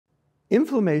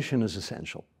Inflammation is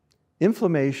essential.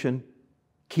 Inflammation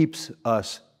keeps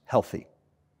us healthy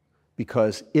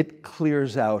because it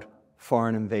clears out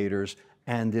foreign invaders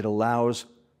and it allows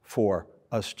for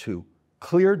us to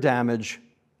clear damage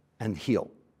and heal.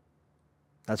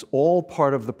 That's all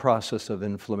part of the process of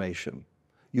inflammation.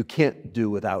 You can't do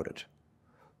without it.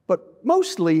 But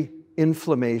mostly,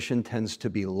 inflammation tends to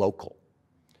be local.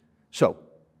 So,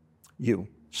 you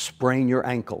sprain your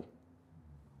ankle,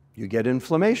 you get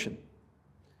inflammation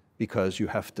because you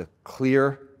have to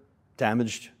clear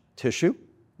damaged tissue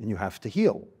and you have to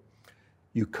heal.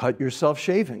 You cut yourself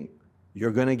shaving,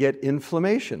 you're going to get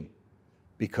inflammation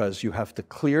because you have to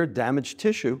clear damaged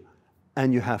tissue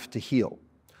and you have to heal.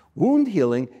 Wound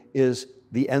healing is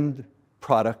the end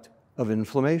product of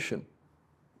inflammation.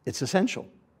 It's essential.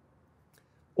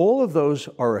 All of those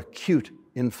are acute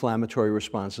inflammatory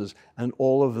responses, and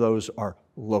all of those are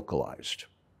localized.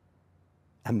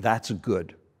 And that's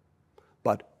good.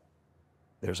 But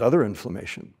there's other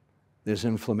inflammation. There's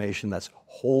inflammation that's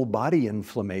whole body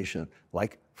inflammation,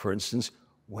 like, for instance,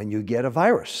 when you get a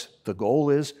virus. The goal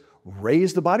is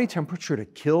raise the body temperature to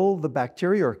kill the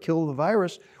bacteria or kill the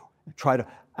virus, try to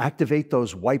activate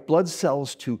those white blood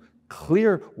cells to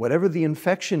clear whatever the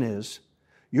infection is.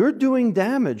 You're doing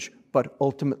damage, but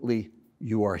ultimately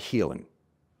you are healing.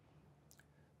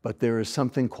 But there is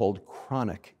something called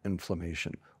chronic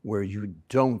inflammation, where you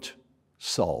don't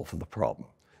solve the problem.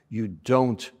 You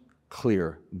don't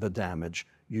clear the damage.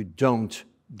 You don't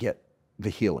get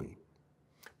the healing,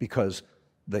 because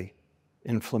the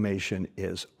inflammation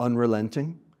is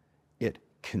unrelenting. It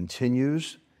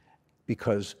continues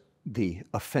because the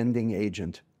offending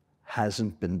agent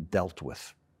hasn't been dealt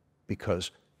with, because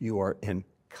you are in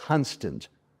constant,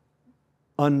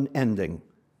 unending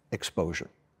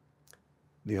exposure.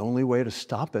 The only way to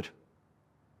stop it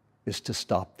is to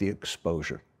stop the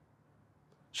exposure.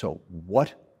 So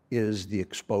what is the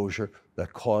exposure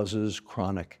that causes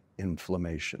chronic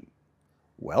inflammation?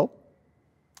 Well,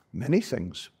 many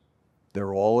things.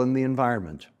 They're all in the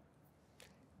environment.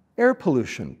 Air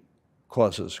pollution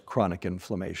causes chronic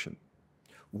inflammation.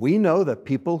 We know that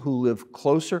people who live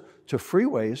closer to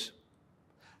freeways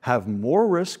have more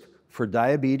risk for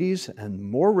diabetes and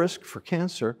more risk for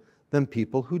cancer than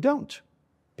people who don't,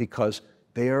 because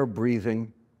they are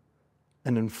breathing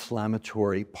an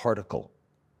inflammatory particle.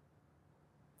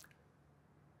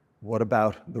 What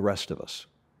about the rest of us?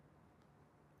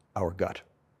 Our gut.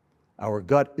 Our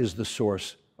gut is the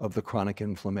source of the chronic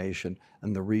inflammation,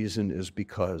 and the reason is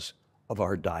because of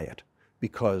our diet,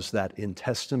 because that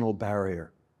intestinal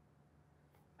barrier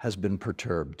has been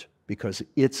perturbed, because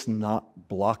it's not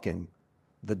blocking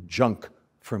the junk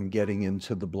from getting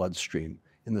into the bloodstream.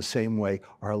 In the same way,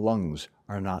 our lungs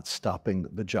are not stopping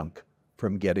the junk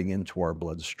from getting into our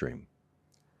bloodstream.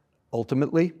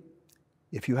 Ultimately,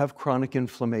 if you have chronic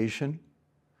inflammation,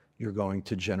 you're going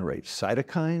to generate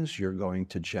cytokines, you're going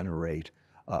to generate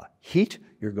heat,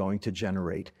 you're going to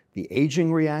generate the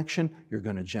aging reaction, you're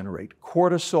going to generate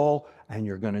cortisol, and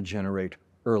you're going to generate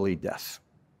early death.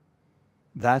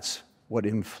 That's what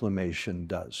inflammation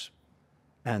does.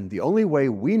 And the only way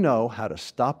we know how to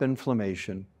stop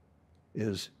inflammation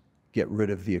is get rid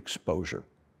of the exposure.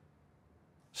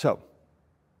 So,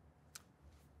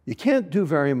 you can't do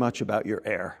very much about your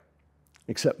air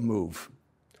except move,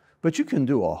 but you can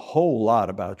do a whole lot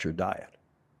about your diet.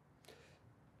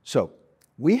 So,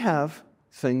 we have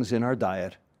things in our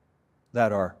diet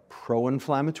that are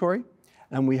pro-inflammatory,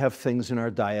 and we have things in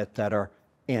our diet that are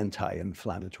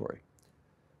anti-inflammatory.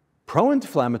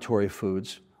 Pro-inflammatory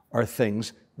foods are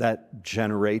things that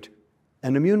generate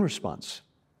an immune response.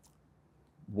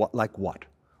 Like what?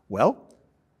 Well,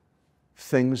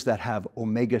 things that have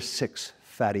omega-6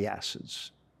 fatty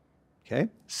acids, okay?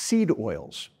 Seed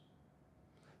oils.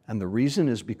 And the reason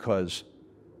is because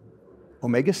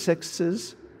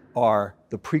omega-6s are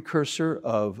the precursor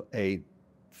of a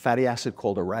fatty acid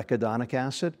called arachidonic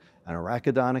acid, and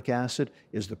arachidonic acid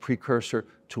is the precursor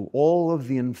to all of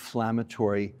the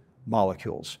inflammatory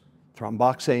molecules,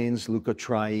 thromboxanes,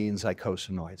 leukotrienes,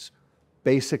 eicosanoids,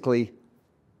 basically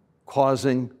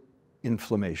causing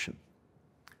inflammation.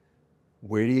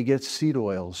 Where do you get seed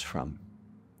oils from?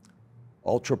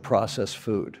 Ultra-processed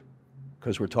food,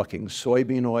 because we're talking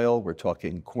soybean oil, we're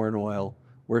talking corn oil,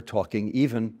 we're talking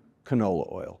even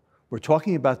canola oil. We're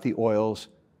talking about the oils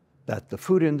that the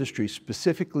food industry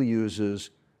specifically uses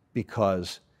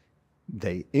because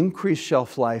they increase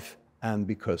shelf life and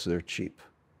because they're cheap.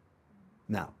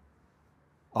 Now,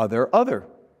 are there other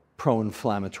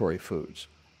pro-inflammatory foods?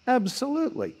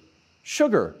 Absolutely.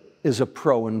 Sugar is a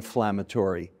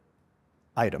pro-inflammatory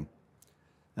item.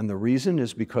 And the reason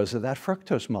is because of that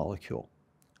fructose molecule.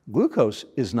 Glucose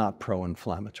is not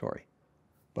pro-inflammatory,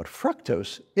 but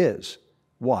fructose is.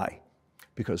 Why?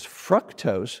 Because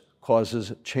fructose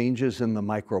causes changes in the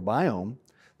microbiome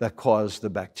that cause the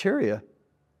bacteria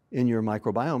in your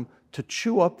microbiome to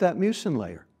chew up that mucin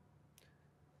layer,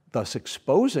 thus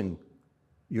exposing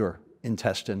your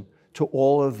intestine to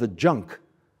all of the junk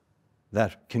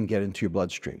that can get into your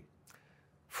bloodstream.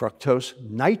 Fructose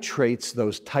nitrates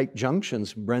those tight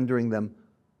junctions, rendering them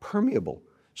permeable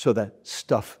so that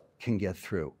stuff can get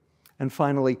through. And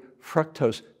finally,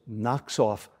 fructose knocks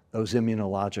off those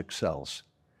immunologic cells,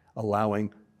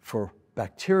 allowing for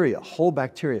bacteria, whole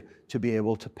bacteria, to be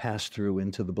able to pass through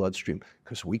into the bloodstream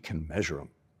because we can measure them.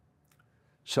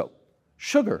 So,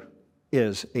 sugar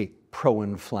is a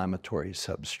pro-inflammatory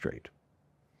substrate.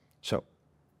 So,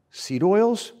 seed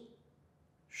oils,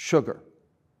 sugar.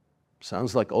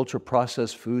 Sounds like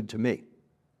ultra-processed food to me.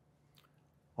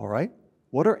 All right,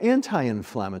 what are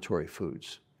anti-inflammatory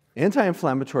foods?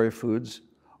 Anti-inflammatory foods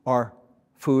are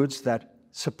foods that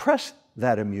suppress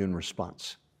that immune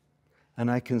response. And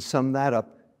I can sum that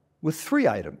up with 3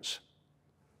 items.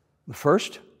 The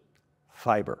first,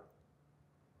 fiber.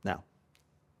 Now,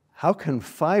 how can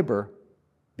fiber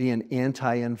be an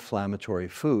anti-inflammatory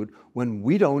food when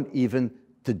we don't even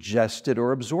digest it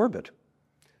or absorb it?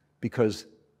 Because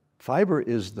fiber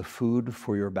is the food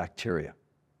for your bacteria.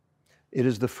 It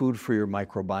is the food for your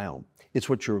microbiome. It's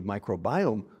what your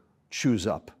microbiome chews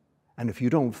up. And if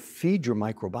you don't feed your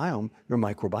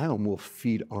microbiome will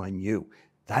feed on you.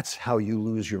 That's how you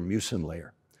lose your mucin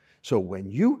layer. So when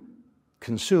you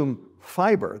consume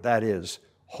fiber, that is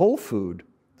whole food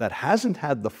that hasn't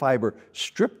had the fiber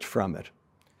stripped from it,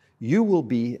 you will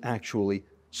be actually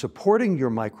supporting your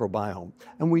microbiome.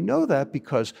 And we know that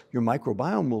because your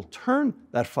microbiome will turn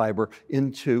that fiber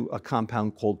into a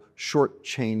compound called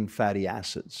short-chain fatty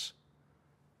acids.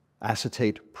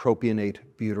 Acetate, propionate,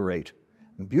 butyrate.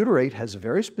 And butyrate has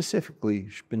very specifically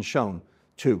been shown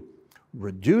to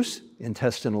reduce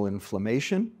intestinal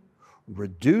inflammation,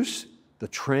 reduce the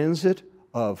transit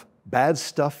of bad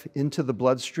stuff into the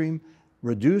bloodstream,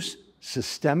 reduce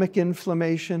systemic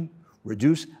inflammation,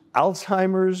 reduce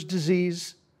Alzheimer's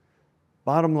disease.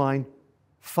 Bottom line,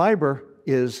 fiber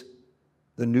is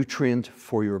the nutrient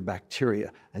for your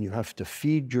bacteria, and you have to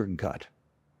feed your gut,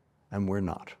 and we're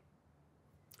not.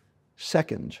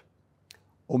 Second,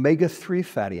 omega-3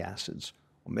 fatty acids.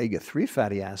 Omega-3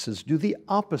 fatty acids do the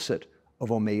opposite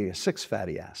of omega-6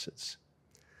 fatty acids.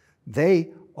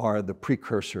 They are the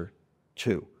precursor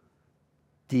to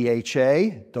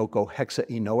DHA,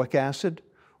 docosahexaenoic acid,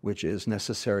 which is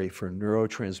necessary for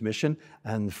neurotransmission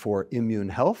and for immune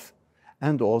health,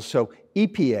 and also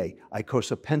EPA,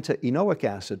 eicosapentaenoic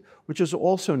acid, which is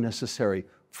also necessary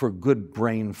for good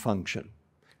brain function.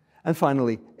 And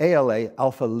finally, ALA,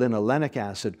 alpha-linolenic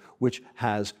acid, which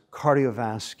has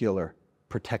cardiovascular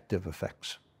protective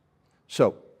effects.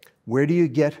 So, where do you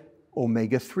get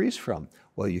omega-3s from?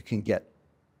 Well, you can get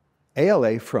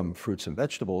ALA from fruits and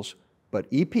vegetables, but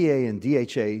EPA and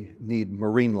DHA need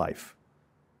marine life.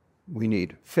 We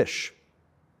need fish,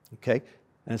 okay?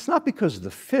 And it's not because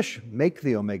the fish make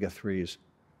the omega-3s.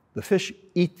 The fish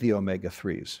eat the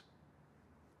omega-3s.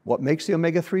 What makes the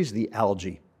omega-3s? The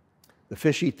algae. The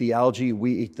fish eat the algae,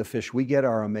 we eat the fish. We get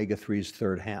our omega-3s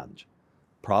third hand.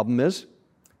 Problem is,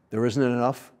 there isn't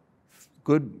enough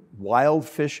good wild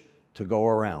fish to go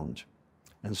around.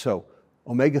 And so,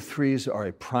 omega-3s are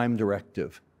a prime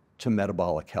directive to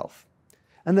metabolic health.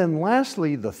 And then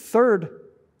lastly, the third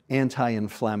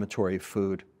anti-inflammatory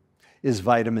food is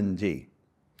vitamin D.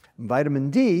 Vitamin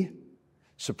D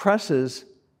suppresses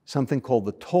something called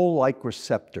the toll-like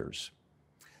receptors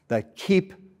that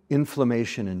keep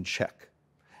inflammation in check.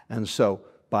 And so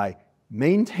by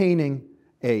maintaining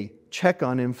a check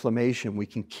on inflammation, we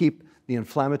can keep the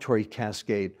inflammatory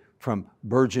cascade from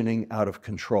burgeoning out of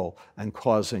control and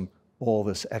causing all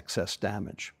this excess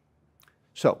damage.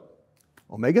 So,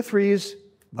 omega-3s,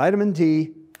 vitamin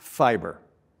D, fiber.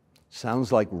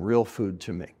 Sounds like real food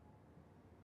to me.